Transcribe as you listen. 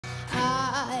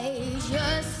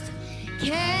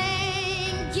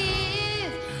Can't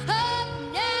give up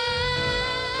now.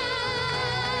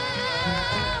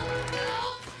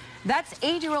 That's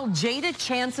 8-year-old Jada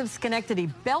Chance of Schenectady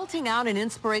belting out an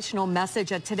inspirational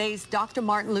message at today's Dr.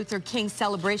 Martin Luther King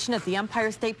celebration at the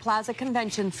Empire State Plaza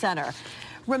Convention Center.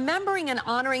 Remembering and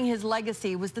honoring his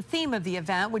legacy was the theme of the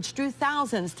event, which drew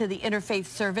thousands to the interfaith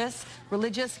service.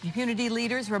 Religious community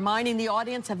leaders reminding the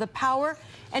audience of the power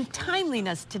and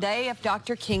timeliness today of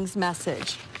Dr. King's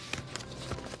message.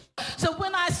 So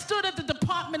when I stood at the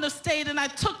Department of State and I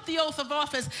took the oath of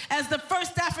office as the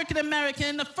first African American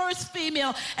and the first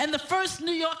female and the first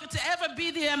New Yorker to ever be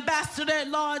the ambassador at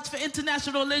large for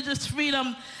international religious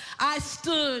freedom, I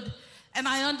stood and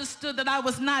I understood that I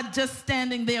was not just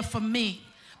standing there for me,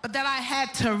 but that I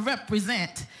had to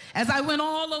represent as I went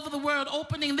all over the world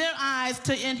opening their eyes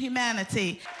to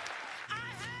inhumanity.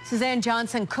 Suzan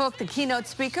Johnson Cook, the keynote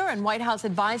speaker and White House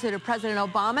advisor to President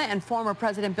Obama and former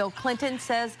President Bill Clinton,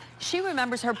 says she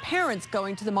remembers her parents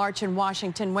going to the march in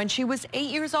Washington when she was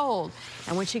 8 years old.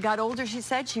 And when she got older, she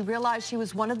said she realized she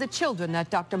was one of the children that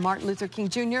Dr. Martin Luther King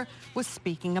Jr. was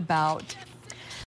speaking about.